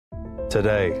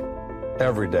Today,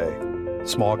 every day,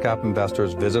 small cap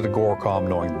investors visit Agoracom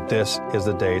knowing this is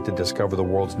the day to discover the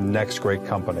world's next great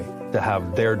company, to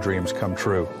have their dreams come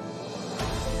true.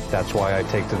 That's why I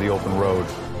take to the open road,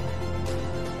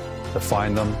 to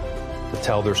find them, to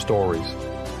tell their stories,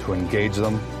 to engage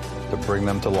them, to bring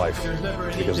them to life,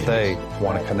 because they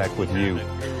want to connect with you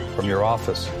from your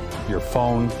office, your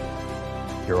phone,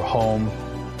 your home,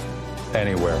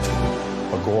 anywhere.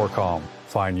 Agoracom,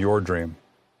 find your dream.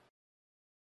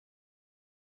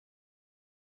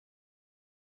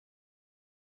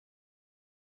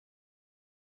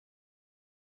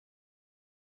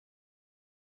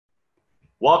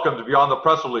 Welcome to Beyond the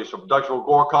Press Release from production of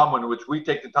Agoracom, in which we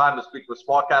take the time to speak with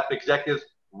small cap executives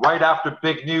right after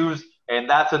big news, and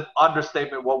that's an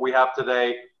understatement what we have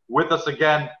today. With us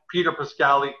again, Peter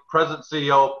Pascali, President and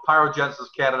CEO, PyroGenesis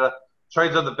Canada,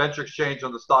 trades on the Venture Exchange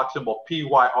on the stock symbol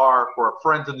PYR. For our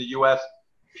friends in the US,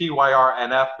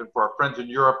 PYRNF, and for our friends in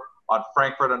Europe on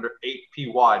Frankfurt under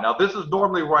 8PY. Now, this is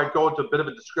normally where I go into a bit of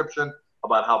a description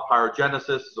about how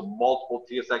PyroGenesis is a multiple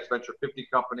TSX Venture 50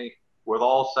 company with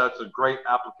all sorts of great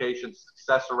application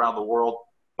success around the world.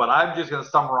 But I'm just going to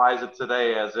summarize it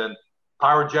today as in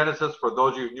PyroGenesis, for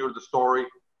those of you new to the story,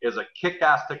 is a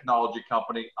kick-ass technology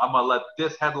company. I'm going to let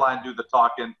this headline do the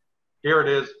talking. Here it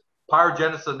is.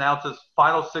 PyroGenesis announces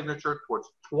final signature towards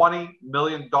 $20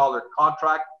 million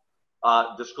contract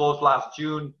disclosed last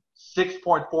June.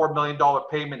 $6.4 million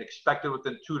payment expected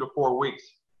within 2 to 4 weeks.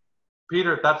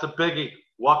 Peter, that's a biggie.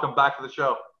 Welcome back to the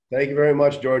show. Thank you very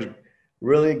much, George.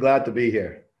 Really glad to be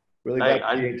here. Really glad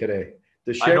to be here today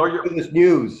to share this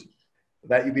news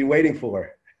that you've been waiting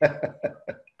for.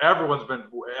 Everyone's been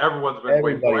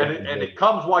waiting for it. And it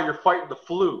comes while you're fighting the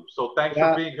flu. So thanks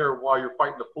for being here while you're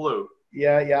fighting the flu.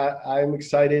 Yeah, I'm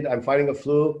excited. I'm fighting the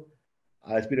flu.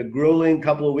 It's been a grueling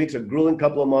couple of weeks, a grueling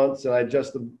couple of months, and I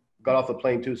just got off the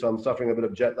plane too, so I'm suffering a bit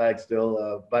of jet lag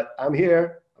still. But I'm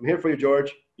here. I'm here for you,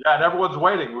 George. Yeah, and everyone's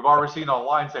waiting. We've already seen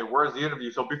online say, where's the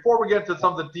interview? So before we get into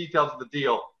some of the details of the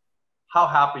deal, how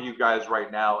happy are you guys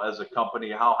right now as a company?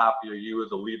 How happy are you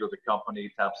as a leader of the company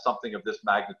to have something of this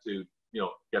magnitude,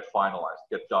 get finalized,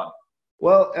 get done?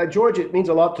 Well, George, it means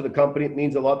a lot to the company. It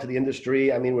means a lot to the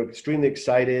industry. I mean, we're extremely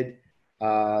excited.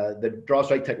 The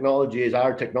DrawStrike technology is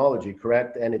our technology,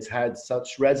 correct? And it's had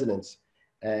such resonance.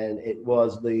 And it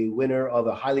was the winner of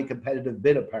a highly competitive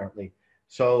bid, apparently.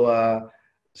 So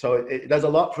it does a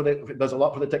lot for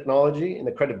the technology and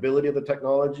the credibility of the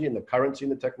technology and the currency in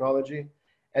the technology,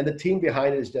 and the team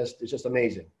behind it is just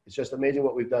amazing. It's just amazing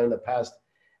what we've done in the past.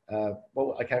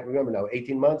 I can't remember now.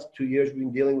 18 months, 2 years we've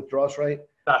been dealing with DrawStrike.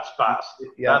 That's fast.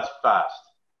 Yeah. That's fast.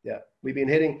 Yeah, we've been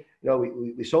hitting.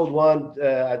 We sold one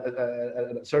at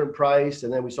a certain price,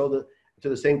 and then we sold it to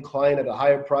the same client at a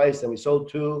higher price, and we sold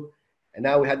two, and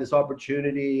now we had this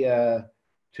opportunity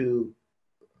to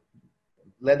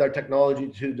lend our technology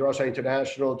to DrawStrike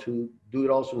International to do it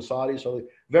also in Saudi. So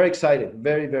very excited,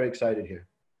 very, very excited here.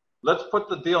 Let's put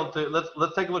the deal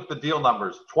let's take a look at the deal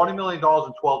numbers. $20 million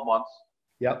in 12 months.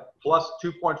 Yep. Plus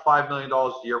 $2.5 million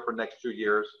a year for the next 2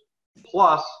 years.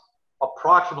 Plus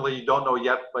approximately, you don't know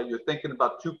yet, but you're thinking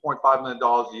about $2.5 million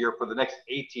a year for the next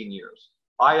 18 years.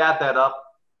 I add that up,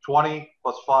 20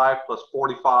 plus 5 plus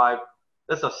 45.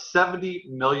 That's a $70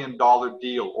 million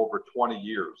deal over 20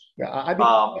 years. Yeah,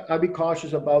 I'd be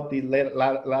cautious about the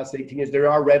last 18 years. There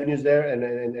are revenues there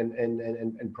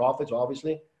and profits,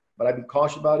 obviously, but I'd be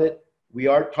cautious about it. We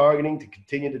are targeting to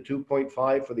continue to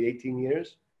 2.5 for the 18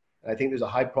 years. And I think there's a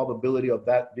high probability of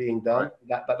that being done.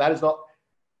 Right. That is not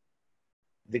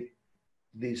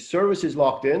the service is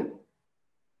locked in,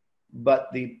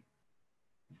 but the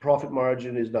profit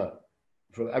margin is not.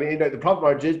 The profit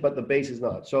margin is, but the base is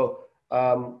not. So.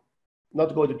 Not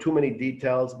to go into too many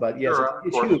details, but yes, sure,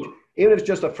 it's huge. Even if it's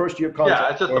just a first-year contract. Yeah,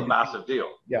 it's just a massive deal.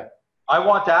 Yeah. I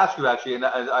want to ask you, actually, and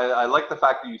I like the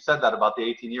fact that you said that about the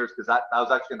 18 years, because I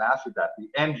was actually going to ask you that. The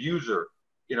end user,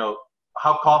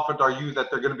 how confident are you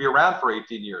that they're going to be around for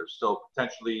 18 years? So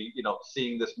potentially,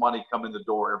 seeing this money come in the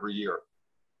door every year.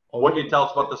 What can you tell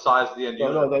us about the size of the end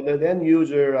user? No, the end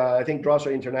user, I think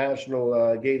DrawStrike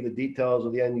International gave the details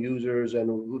of the end users and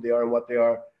who they are and what they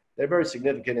are. They're very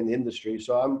significant in the industry,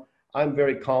 so I'm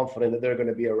very confident that they're going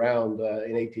to be around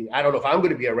in 18. I don't know if I'm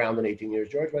going to be around in 18 years,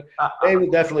 George, but they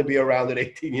will definitely be around in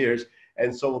 18 years,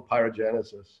 and so will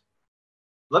PyroGenesis.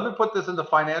 Let me put this into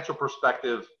financial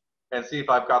perspective and see if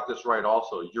I've got this right.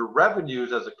 Also, your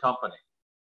revenues as a company,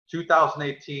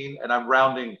 2018, and I'm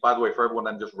rounding. By the way, for everyone,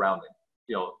 I'm just rounding.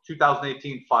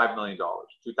 2018, $5 million.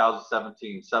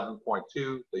 2017,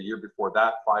 7.2. The year before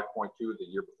that, 5.2. The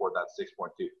year before that,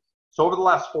 6.2. So over the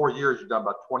last 4 years, you've done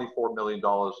about $24 million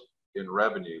in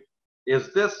revenue.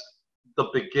 Is this the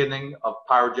beginning of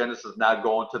PyroGenesis now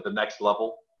going to the next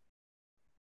level?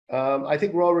 I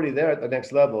think we're already there at the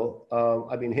next level.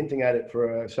 I've been hinting at it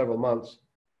for several months.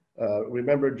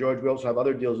 Remember, George, we also have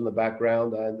other deals in the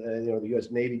background, and the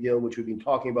U.S. Navy deal, which we've been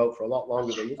talking about for a lot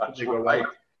longer than this particular one.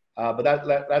 But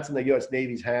that's in the U.S.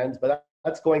 Navy's hands. But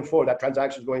that's going forward. That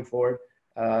transaction is going forward.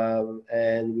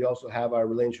 And we also have our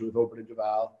relationship with Open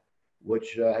Duval,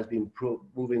 which has been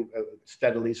moving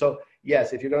steadily. So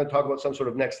yes, if you're going to talk about some sort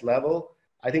of next level,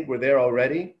 I think we're there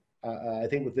already. I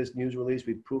think with this news release,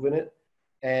 we've proven it.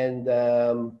 And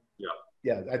I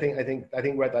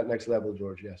think we're at that next level,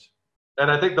 George. Yes. And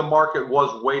I think the market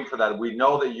was waiting for that. We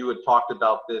know that you had talked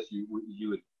about this.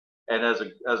 And as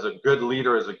a good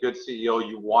leader, as a good CEO,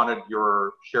 you wanted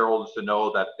your shareholders to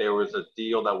know that there was a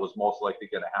deal that was most likely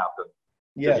going to happen.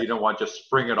 Because you don't want to just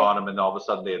spring it on them and all of a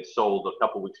sudden they had sold a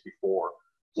couple of weeks before.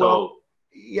 So well,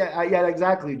 yeah,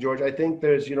 exactly, George. I think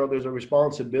there's a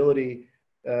responsibility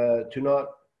to not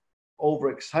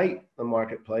overexcite the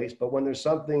marketplace, but when there's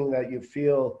something that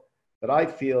I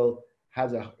feel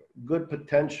has a good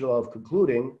potential of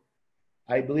concluding,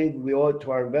 I believe we owe it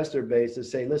to our investor base to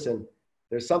say, listen,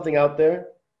 there's something out there.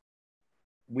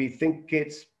 We think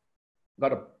it's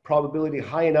got a probability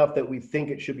high enough that we think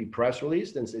it should be press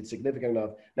released and it's significant enough.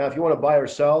 Now, if you want to buy or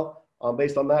sell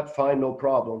based on that, fine, no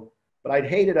problem. But I'd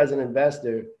hate it as an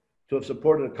investor to have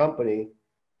supported a company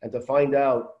and to find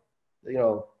out,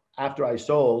 after I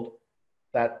sold,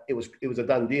 that it was a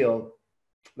done deal.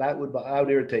 That would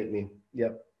irritate me.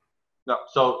 Yep. No,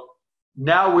 so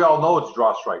now we all know it's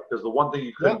DrawStrike, because the one thing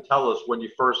you couldn't tell us when you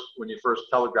first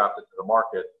telegraphed it to the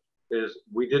market is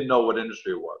we didn't know what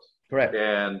industry it was. Correct.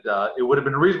 And it would have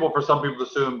been reasonable for some people to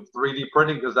assume 3D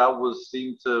printing because that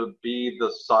seemed to be the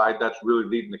side that's really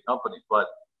leading the company. But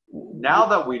now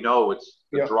that we know it's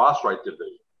the DrawStrike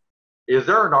division, is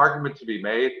there an argument to be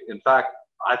made? In fact,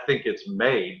 I think it's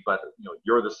made, but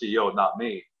you're the CEO, not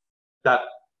me, that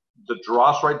the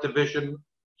DrawStrike division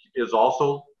is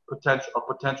also a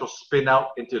potential spin out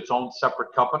into its own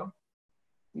separate company?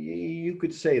 You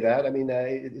could say that. I mean,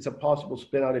 it's a possible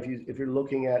spin out if you're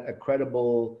looking at a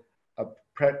credible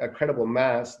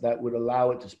mass that would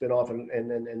allow it to spin off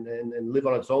and live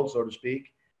on its own, so to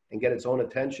speak, and get its own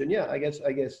attention. Yeah, I guess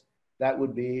that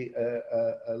would be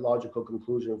a logical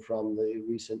conclusion from the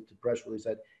recent press release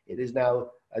that it is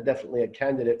now definitely a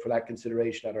candidate for that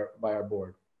consideration by our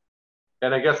board.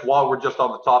 And I guess while we're just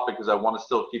on the topic, because I want to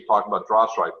still keep talking about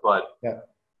DrawStrike, but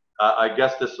I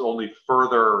guess this only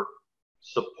further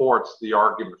supports the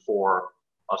argument for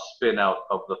a spin out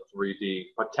of the 3D,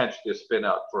 potentially a spin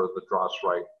out for the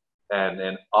DrawStrike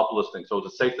and uplisting. So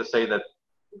is it safe to say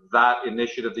that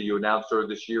initiative that you announced earlier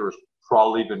this year is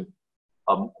probably even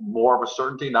more of a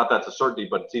certainty? Not that it's a certainty,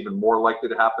 but it's even more likely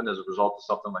to happen as a result of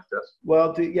something like this?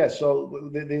 Well, yes. So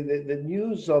the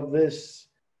news of this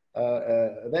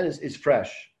event is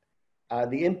fresh.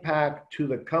 The impact to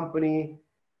the company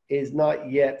is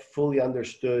not yet fully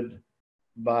understood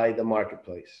by the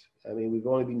marketplace. I mean, we've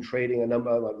only been trading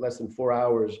less than 4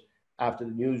 hours after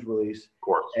the news release. Of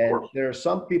course. There are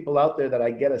some people out there that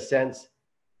I get a sense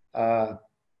have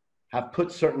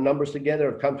put certain numbers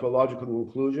together, have come to a logical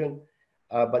conclusion.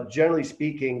 But generally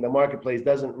speaking, the marketplace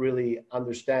doesn't really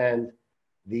understand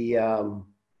the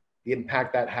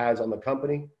impact that has on the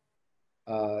company.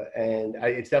 And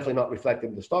it's definitely not reflected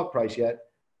in the stock price yet,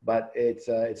 but it's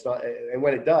not. And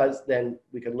when it does, then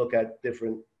we can look at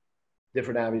different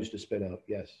avenues to spin out.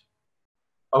 Yes.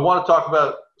 I want to talk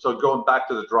about, so going back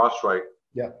to the DrawStrike,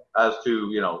 as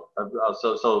to,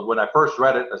 so when I first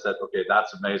read it, I said, okay,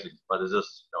 that's amazing. But is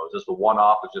this a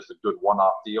one-off? Is just a good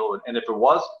one-off deal? And if it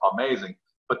was, amazing.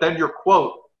 But then your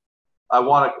quote, I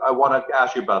want to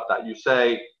ask you about that. You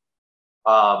say,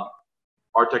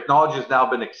 our technology has now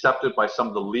been accepted by some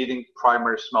of the leading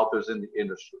primary smelters in the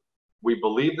industry. We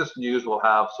believe this news will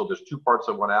have, so there's two parts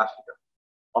I want to ask you,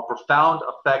 a profound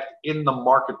effect in the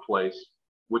marketplace,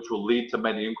 which will lead to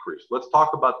many increase. Let's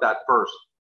talk about that first.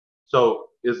 So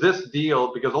is this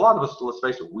deal, because a lot of us, let's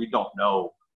face it, we don't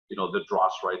know, the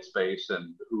DrawStrike space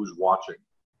and who's watching.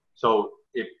 So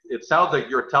it sounds like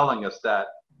you're telling us that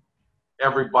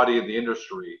everybody in the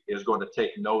industry is going to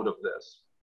take note of this.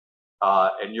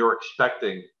 And you're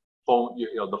expecting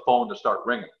the phone to start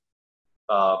ringing.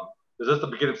 Is this the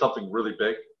beginning of something really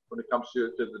big when it comes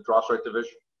to the DrawStrike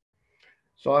division?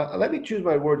 So let me choose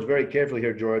my words very carefully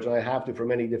here, George, and I have to for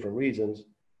many different reasons.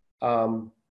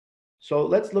 So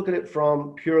let's look at it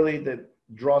from purely the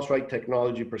DrawStrike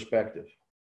technology perspective.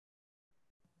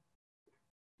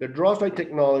 The DrawStrike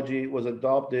technology was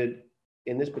adopted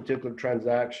in this particular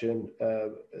transaction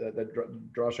that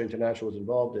DrawStrike International was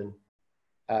involved in.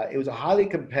 It was a highly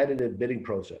competitive bidding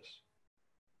process.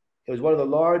 It was one of the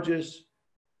largest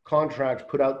contracts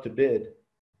put out to bid,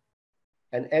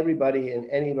 and everybody and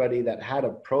anybody that had a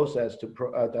process to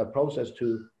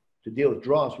deal with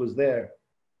dross was there.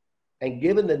 And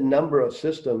given the number of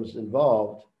systems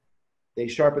involved, they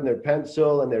sharpened their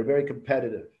pencil and they're very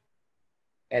competitive.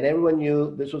 And everyone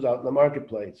knew this was out in the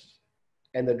marketplace,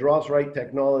 and the DROSRITE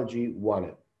technology won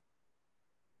it.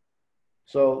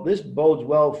 So this bodes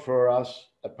well for us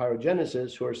at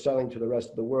PyroGenesis, who are selling to the rest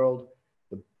of the world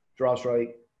the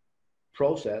DROSRITE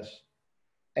process.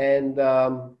 And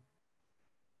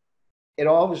it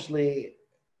obviously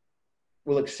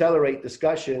will accelerate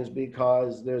discussions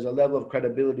because there's a level of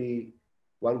credibility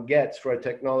one gets for a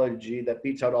technology that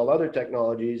beats out all other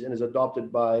technologies and is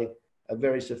adopted by a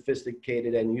very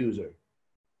sophisticated end user,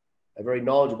 a very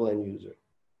knowledgeable end user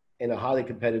in a highly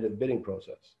competitive bidding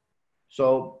process.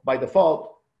 So by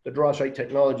default, the DROSRITE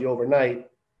technology overnight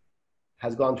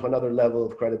has gone to another level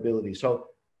of credibility. So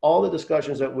all the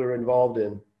discussions that we're involved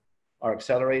in are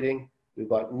accelerating. We've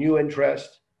got new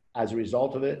interest as a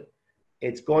result of it.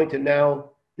 It's going to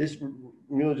now, this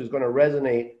news is going to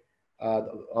resonate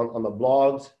on the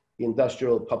blogs, the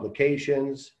industrial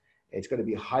publications. It's going to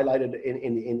be highlighted in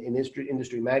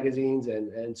industry magazines.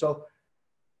 And so,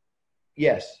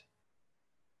 yes,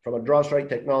 from a DROSRITE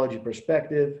technology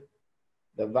perspective,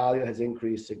 the value has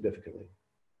increased significantly.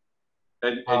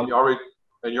 And you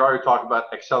already talked about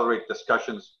accelerate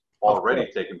discussions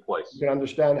already taking place. You can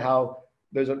understand how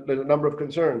there's a number of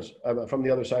concerns from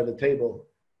the other side of the table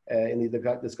in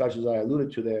the discussions I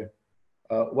alluded to there.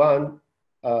 One,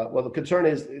 well, the concern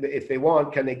is if they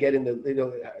want, can they get in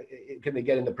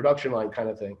the production line kind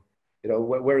of thing? You know,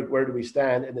 where do we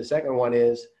stand? And the second one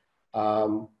is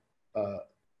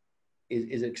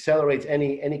it accelerates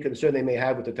any concern they may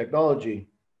have with the technology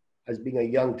as being a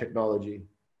young technology.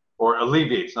 Or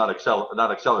alleviates, not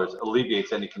accelerates,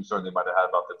 alleviates any concern they might have had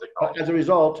about the technology. As a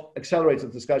result, accelerates the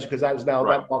discussion because that is now,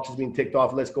 that box is being ticked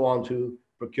off. Let's go on to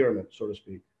procurement, so to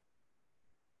speak.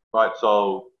 Right,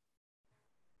 so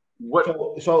what?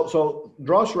 So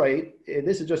DROSRITE,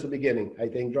 this is just the beginning. I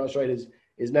think DROSRITE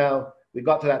is now, we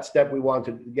got to that step we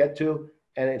wanted to get to,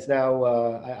 and it's now,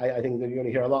 I think that you're going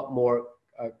to hear a lot more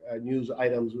news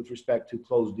items with respect to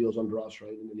closed deals on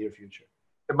DROSRITE in the near future.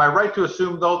 Am I right to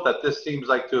assume, though, that this seems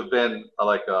like to have been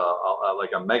like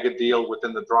a mega deal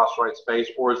within the DROSRITE space,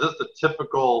 or is this the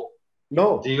typical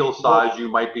deal size you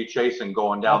might be chasing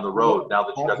going down the road now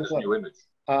that you got this new image?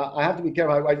 I have to be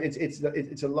careful. It's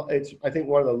I think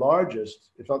one of the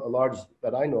largest, if not the largest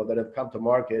that I know, that have come to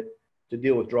market to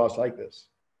deal with dross like this.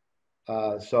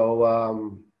 These are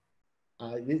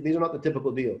not the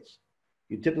typical deals.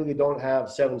 You typically don't have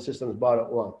 7 systems bought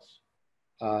at once.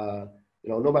 You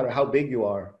know, no matter how big you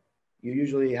are, you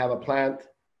usually have a plant,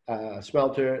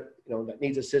 smelter, you know, that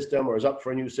needs a system or is up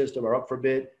for a new system or up for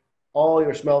bid. All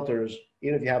your smelters,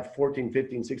 even if you have 14,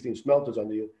 15, 16 smelters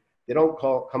under you, they don't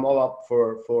come all up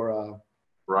for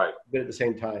bid at the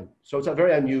same time. So it's a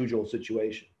very unusual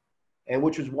situation, and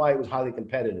which is why it was highly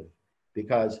competitive,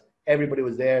 because everybody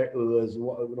was there. It was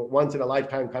once in a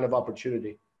lifetime kind of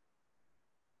opportunity.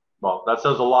 Well, that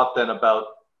says a lot then about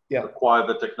acquire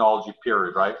the technology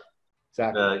period, right?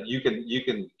 Exactly. You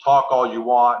can talk all you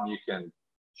want and you can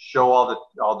show all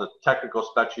the technical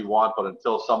specs you want, but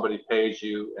until somebody pays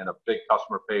you and a big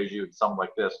customer pays you and something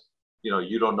like this, you know,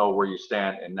 you don't know where you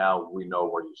stand, and now we know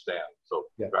where you stand. So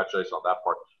congratulations on that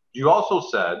part. You also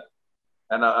said,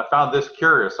 and I found this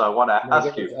curious, so I want to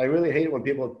ask you. I really hate it when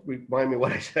people remind me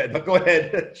what I said, but go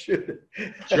ahead. Shoot.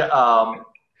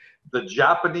 The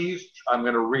Japanese, I'm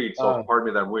going to read, so pardon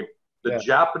me that I'm reading. The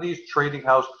Japanese trading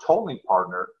house tolling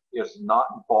partner is not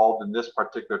involved in this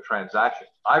particular transaction.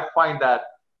 I find that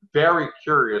very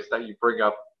curious that you bring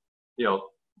up, you know,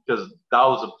 because that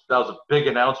was a big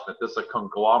announcement. This is a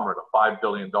conglomerate, a $5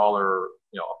 billion, you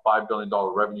know, a $5 billion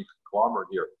revenue conglomerate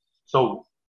here. So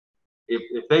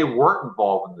if they weren't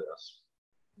involved in this,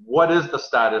 what is the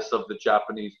status of the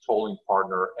Japanese tolling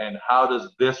partner, and how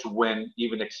does this win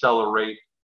even accelerate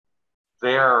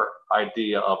their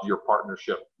idea of your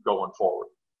partnership going forward?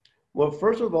 Well,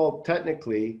 first of all,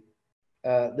 technically,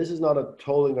 this is not a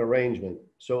tolling arrangement,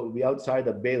 so it will be outside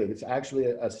the bailiff. It's actually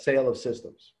a sale of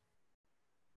systems.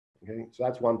 Okay, so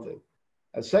that's one thing.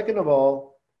 Second of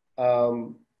all,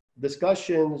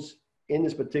 discussions in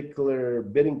this particular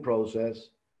bidding process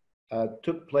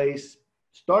took place,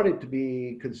 started to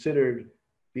be considered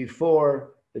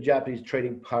before the Japanese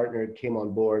trading partner came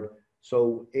on board.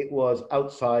 So it was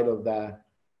outside of the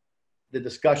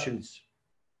discussions.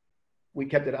 We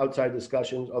kept it outside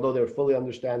discussions, although they're fully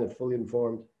understand and fully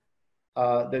informed.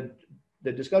 The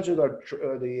discussions are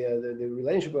the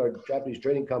relationship with our Japanese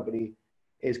trading company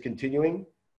is continuing.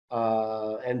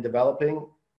 and developing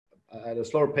at a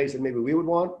slower pace than maybe we would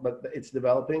want, but it's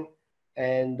developing.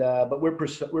 And but we're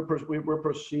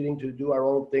proceeding to do our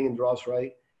own thing in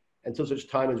DROSRITE until such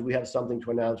time as we have something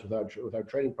to announce with our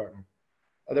trading partner.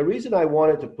 The reason I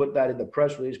wanted to put that in the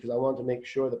press release because I wanted to make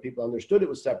sure that people understood it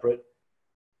was separate,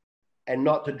 and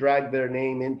not to drag their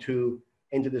name into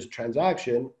this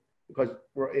transaction because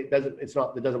it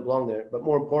doesn't belong there. But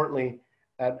more importantly,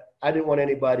 I didn't want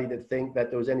anybody to think that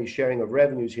there was any sharing of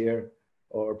revenues here,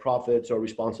 or profits, or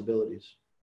responsibilities.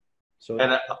 So,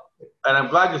 and I'm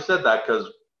glad you said that, because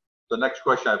the next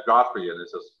question I've got for you, and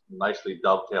this just nicely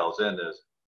dovetails in, is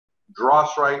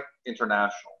DROSRITE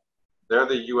International. They're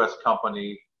the U.S.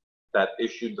 company that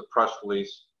issued the press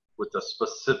release with the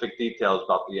specific details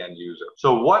about the end user.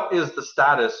 So what is the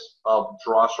status of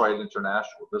DROSRITE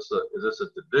International? Is this a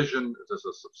division? Is this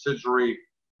a subsidiary?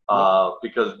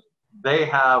 Because they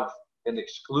have an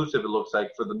exclusive, it looks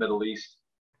like, for the Middle East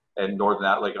and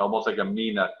Northern, like almost like a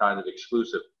MENA kind of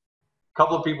exclusive. A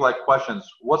couple of people had questions.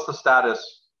 What's the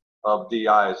status of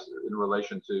DIs in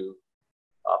relation to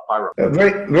Pyro?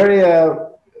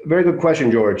 Very good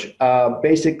question, George.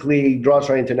 Basically,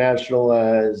 DROSRITE International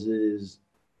is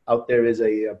out there is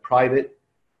a private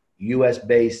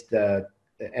U.S.-based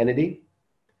entity.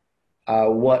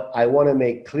 What I want to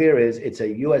make clear is it's a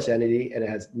U.S. entity, and it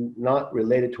has not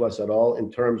related to us at all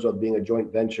in terms of being a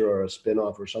joint venture or a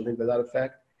spinoff or something to that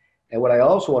effect. And what I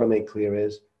also want to make clear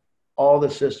is all the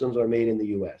systems are made in the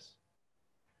U.S.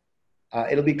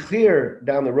 It'll be clear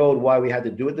down the road why we had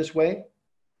to do it this way.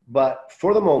 But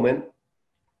for the moment,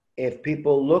 if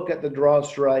people look at the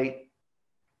DROSRITE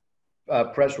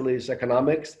press release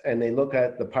economics and they look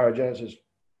at the PyroGenesis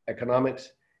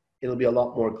economics, it'll be a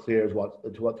lot more clear as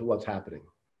to what's happening.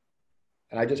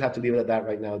 And I just have to leave it at that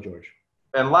right now, George.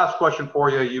 And last question for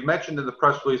you. You mentioned in the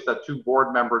press release that 2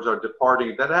 board members are departing.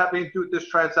 Did that have anything to do with this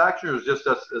transaction, or is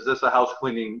this a house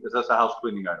cleaning? Is this a house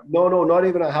cleaning item? No, not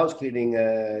even a house cleaning,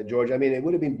 George. I mean, it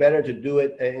would have been better to do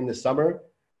it in the summer.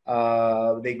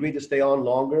 They agreed to stay on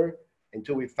longer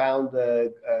until we found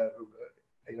good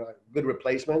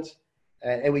replacements,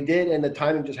 and we did. And the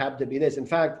timing just happened to be this. In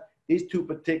fact, these 2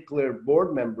 particular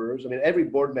board members, I mean, every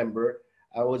board member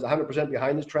was 100%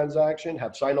 behind this transaction,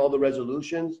 have signed all the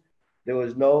resolutions. There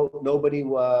was nobody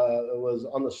was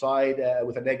on the side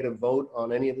with a negative vote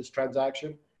on any of this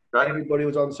transaction. Right. Everybody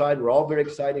was on the side. We're all very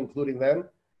excited, including them.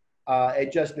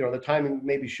 It just, the timing,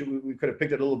 maybe we could have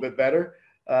picked it a little bit better.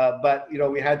 But,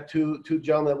 we had two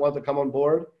gentlemen that wanted to come on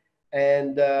board,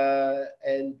 and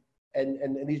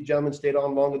these gentlemen stayed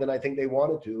on longer than I think they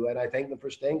wanted to. And I thank them for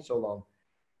staying so long.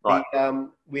 Right.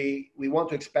 We want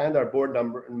to expand our board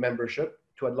membership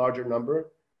to a larger number.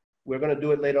 We're going to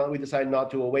do it later on. We decided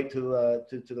not to. We'll wait to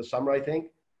the summer, I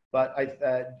think. But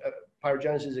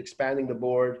PyroGenesis is expanding the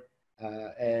board,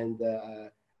 and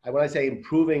when I say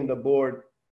improving the board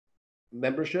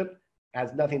membership,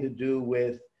 has nothing to do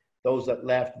with those that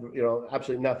left.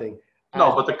 Absolutely nothing.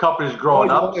 No, but the company's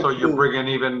growing up, so you're bringing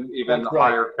even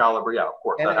higher caliber. Yeah, of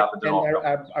course, that happens in all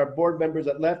companies. Our board members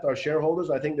that left, our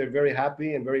shareholders, I think they're very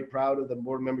happy and very proud of the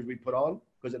board members we put on,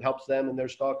 because it helps them in their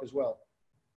stock as well.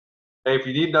 Hey, if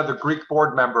you need another Greek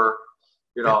board member,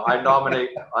 I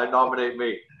nominate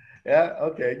me. Yeah.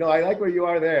 Okay. No, I like where you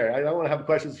are there. I don't want to have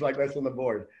questions like this on the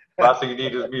board. Last thing you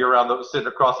need is me sitting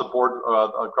across the board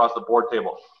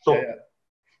table. So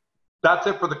that's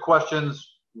it for the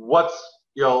questions. What's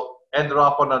ended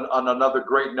up on another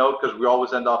great note, because we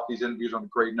always end off these interviews on a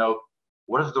great note.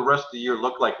 What does the rest of the year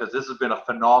look like? Because this has been a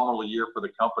phenomenal year for the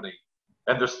company,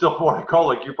 and there's still more to go.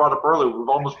 Like you brought up earlier, we've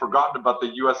almost forgotten about the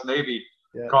U.S. Navy.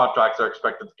 Yeah. Contracts are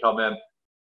expected to come in.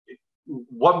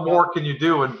 What more can you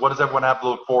do, and what does everyone have to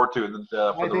look forward to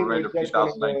for the remainder of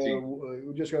 2019?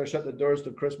 We're just going to shut the doors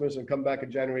to Christmas and come back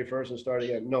on January 1st and start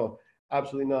again. No,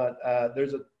 absolutely not.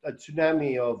 There's a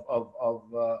tsunami of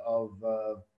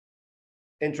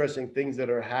interesting things that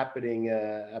are happening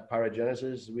at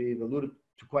PyroGenesis. We've alluded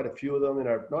to quite a few of them we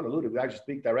actually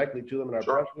speak directly to them in our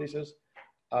press releases.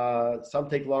 Some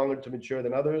take longer to mature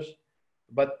than others,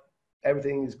 but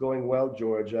everything is going well,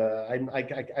 George. I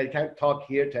can't talk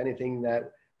here to anything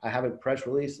that I haven't press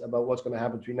released about what's going to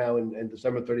happen between now and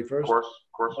December 31st. Of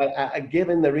course. But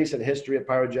given the recent history of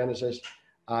PyroGenesis,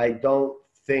 I don't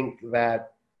think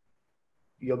that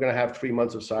you're going to have 3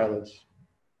 months of silence.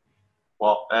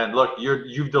 Well, and look,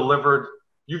 you've delivered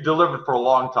for a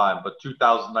long time, but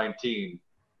 2019,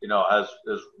 has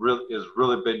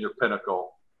really been your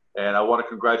pinnacle. And I want to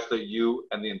congratulate you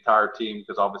and the entire team,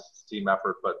 because obviously it's a team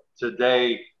effort. But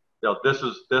today, this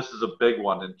is a big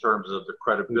one in terms of the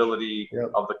credibility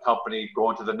of the company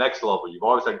going to the next level. You've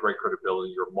always had great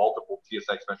credibility. You're a multiple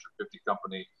TSX Venture 50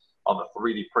 company. On the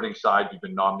 3D printing side, you've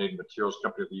been nominated Materials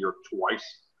Company of the Year twice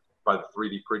by the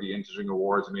 3D Printing Engineering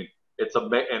Awards. I mean, it's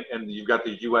and you've got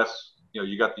the U.S.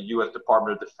 You got the U.S.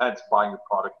 Department of Defense buying the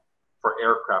product for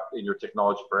aircraft in your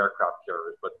technology for aircraft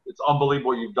carriers. But it's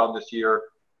unbelievable what you've done this year.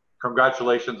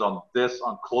 Congratulations on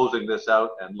closing this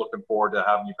out, and looking forward to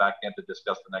having you back in to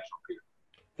discuss the next one, Peter.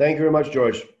 Thank you very much,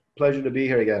 George. Pleasure to be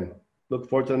here again. Look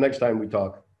forward to the next time we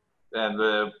talk.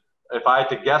 And if I had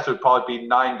to guess, it would probably be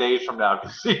 9 days from now,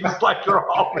 because it seems like you're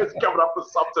always coming up with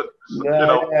something,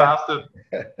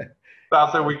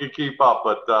 faster than we can keep up.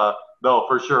 But no,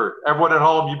 for sure. Everyone at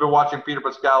home, you've been watching Peter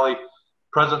Pascali,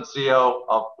 President and CEO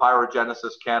of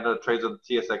Pyrogenesis Canada, trades on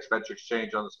the TSX Venture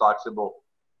Exchange on the stock symbol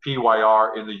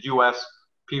PYR. In the US,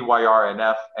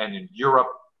 PYRNF, and in Europe,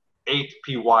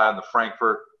 8PY on the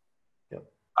Frankfurt. Yep.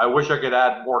 I wish I could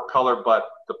add more color, but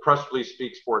the press release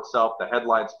speaks for itself. The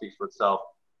headline speaks for itself.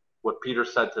 What Peter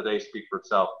said today speaks for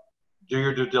itself. Do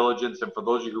your due diligence. And for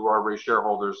those of you who are already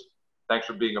shareholders, thanks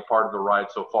for being a part of the ride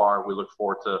so far. We look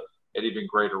forward to an even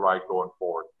greater ride going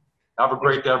forward. Have a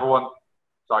great day, everyone.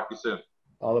 Talk to you soon.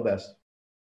 All the best.